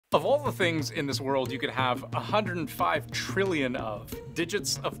Of all the things in this world you could have 105 trillion of,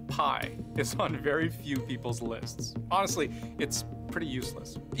 digits of pi is on very few people's lists. Honestly, it's pretty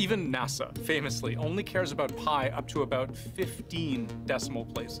useless. Even NASA, famously, only cares about pi up to about 15 decimal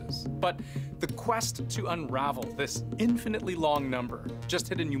places. But the quest to unravel this infinitely long number just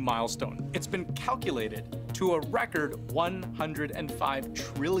hit a new milestone. It's been calculated to a record 105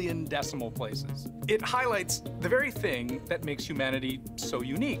 trillion decimal places. It highlights the very thing that makes humanity so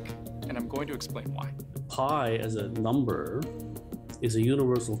unique, and I'm going to explain why. Pi as a number is a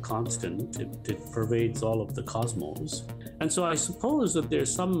universal constant. It pervades all of the cosmos. And so I suppose that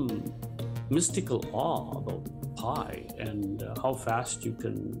there's some mystical awe about pi and how fast you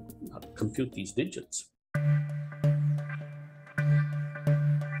can compute these digits.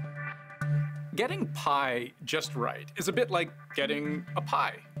 Getting pi just right is a bit like getting a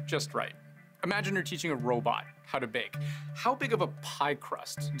pie just right. Imagine you're teaching a robot how to bake. How big of a pie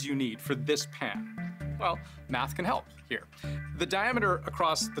crust do you need for this pan? Well, math can help here. The diameter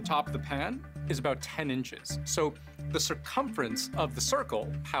across the top of the pan is about 10 inches. So the circumference of the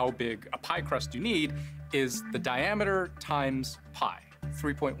circle, how big a pie crust you need, is the diameter times pi,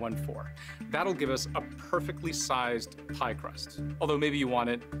 3.14. That'll give us a perfectly sized pie crust, although maybe you want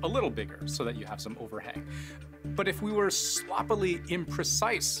it a little bigger so that you have some overhang. But if we were sloppily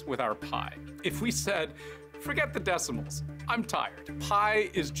imprecise with our pie, if we said, forget the decimals, I'm tired, pi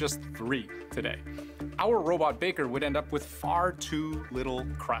is just 3 today, our robot baker would end up with far too little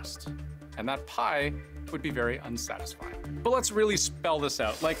crust, and that pie would be very unsatisfying. But let's really spell this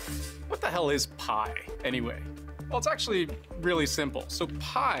out. Like, what the hell is pi anyway? Well, it's actually really simple. So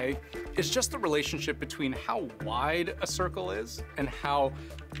pi is just the relationship between how wide a circle is and how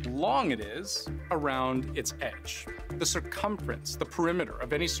long it is around its edge. The circumference, the perimeter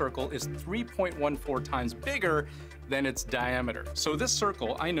of any circle is 3.14 times bigger than its diameter. So this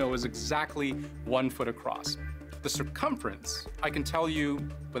circle, I know, is exactly 1 foot across. The circumference, I can tell you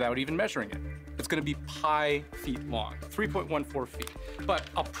without even measuring it. It's going to be pi feet long, 3.14 feet. But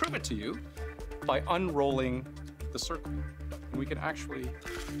I'll prove it to you by unrolling the circle. And we can actually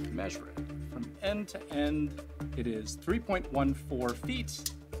measure it. From end to end, it is 3.14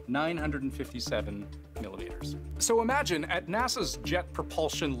 feet, 957 millimeters. So imagine at NASA's Jet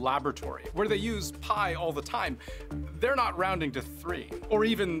Propulsion Laboratory, where they use pi all the time, they're not rounding to 3 or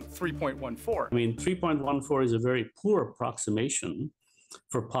even 3.14. I mean, 3.14 is a very poor approximation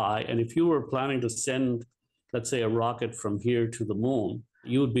for pi. And if you were planning to send, let's say, a rocket from here to the moon,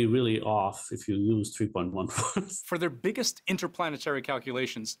 you would be really off if you use 3.14. For their biggest interplanetary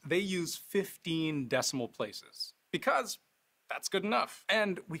calculations, they use 15 decimal places because that's good enough.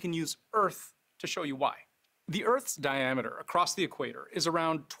 And we can use Earth to show you why. The Earth's diameter across the equator is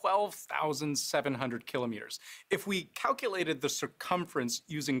around 12,700 kilometers. If we calculated the circumference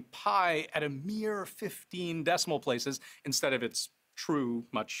using pi at a mere 15 decimal places instead of its true,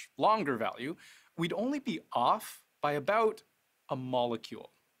 much longer value, we'd only be off by about a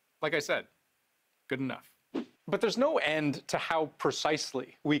molecule. Like I said, good enough. But there's no end to how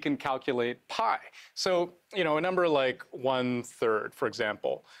precisely we can calculate pi. So, a number like 1/3, for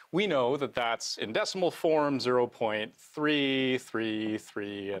example, we know that that's in decimal form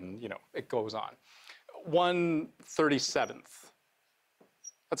 0.333, and it goes on. 1/37th.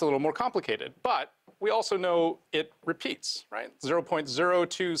 That's a little more complicated, but we also know it repeats, right?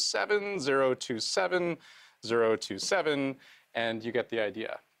 0.027, 027, 027, and you get the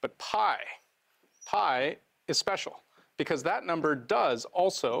idea. But pi is special because that number does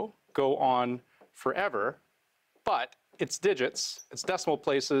also go on forever, but its digits, its decimal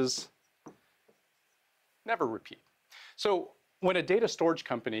places, never repeat. So when a data storage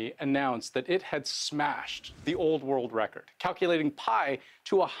company announced that it had smashed the old world record, calculating pi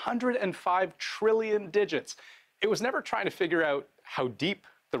to 105 trillion digits, it was never trying to figure out how deep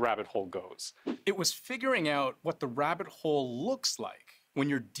the rabbit hole goes. It was figuring out what the rabbit hole looks like when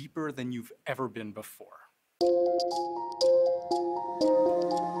you're deeper than you've ever been before.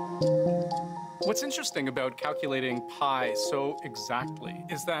 What's interesting about calculating pi so exactly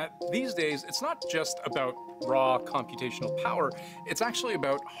is that these days it's not just about raw computational power, it's actually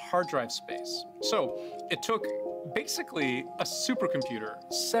about hard drive space. So it took basically a supercomputer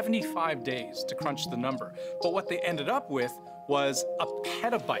 75 days to crunch the number, but what they ended up with was a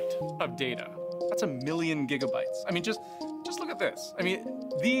petabyte of data. That's 1 million gigabytes. I mean, just look at this. I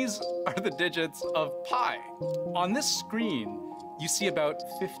mean, these are the digits of pi. On this screen, you see about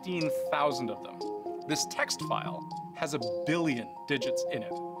 15,000 of them. This text file has 1 billion digits in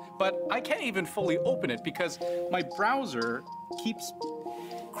it. But I can't even fully open it because my browser keeps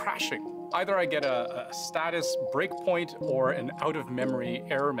crashing Either I get a status breakpoint or an out-of-memory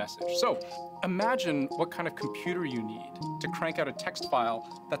error message. So imagine what kind of computer you need to crank out a text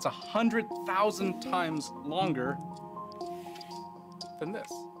file that's 100,000 times longer than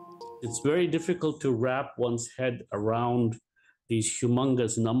this. It's very difficult to wrap one's head around these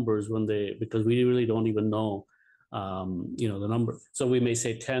humongous numbers because we really don't even know, the number. So we may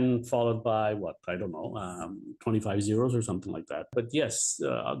say 10 followed by what, I don't know, 25 zeros or something like that. But yes,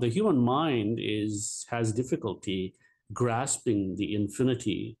 the human mind has difficulty grasping the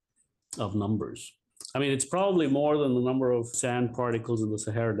infinity of numbers. I mean, it's probably more than the number of sand particles in the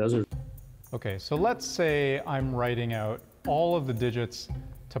Sahara Desert. Okay, so let's say I'm writing out all of the digits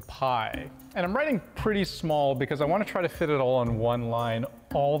to pi. And I'm writing pretty small because I want to try to fit it all on one line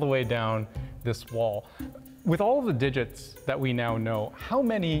all the way down this wall. With all of the digits that we now know, how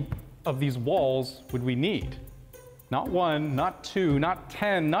many of these walls would we need? Not 1, not 2, not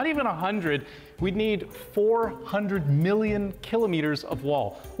 10, not even 100. We'd need 400 million kilometers of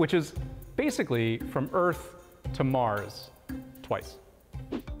wall, which is basically from Earth to Mars twice.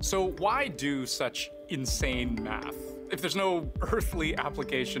 So why do such insane math? If there's no earthly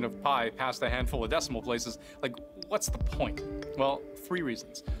application of pi past a handful of decimal places, like, what's the point? Well, 3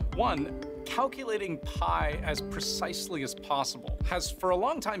 reasons. 1, calculating pi as precisely as possible has for a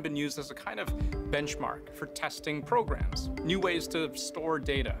long time been used as a kind of benchmark for testing programs, new ways to store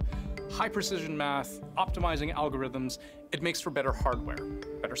data. High precision math, optimizing algorithms, it makes for better hardware,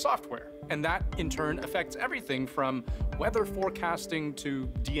 better software. And that in turn affects everything from weather forecasting to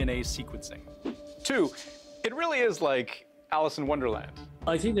DNA sequencing. 2, it really is like Alice in Wonderland.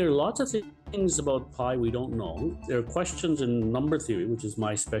 I think there are lots of things about pi we don't know. There are questions in number theory, which is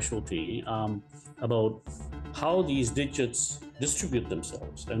my specialty, about how these digits distribute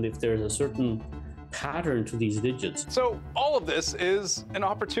themselves and if there's a certain pattern to these digits. So all of this is an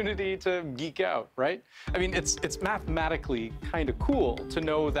opportunity to geek out, right? I mean, it's mathematically kind of cool to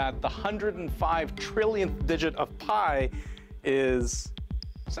know that the 105 trillionth digit of pi is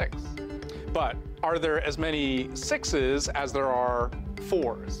 6. But are there as many 6s as there are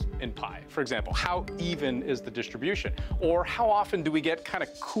 4s in pi? For example, how even is the distribution? Or how often do we get kind of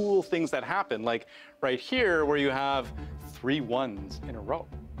cool things that happen, like right here where you have 3 1s in a row?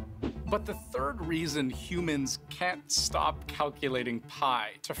 But the third reason humans can't stop calculating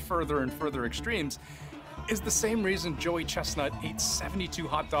pi to further and further extremes is the same reason Joey Chestnut ate 72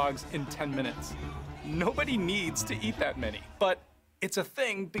 hot dogs in 10 minutes. Nobody needs to eat that many, but it's a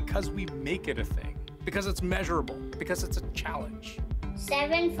thing because we make it a thing, because it's measurable, because it's a challenge.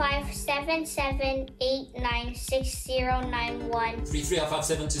 757789609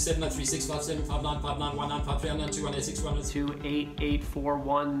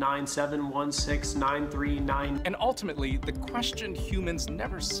 288419716939. And ultimately, the question humans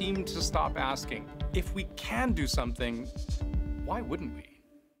never seem to stop asking, if we can do something, why wouldn't we?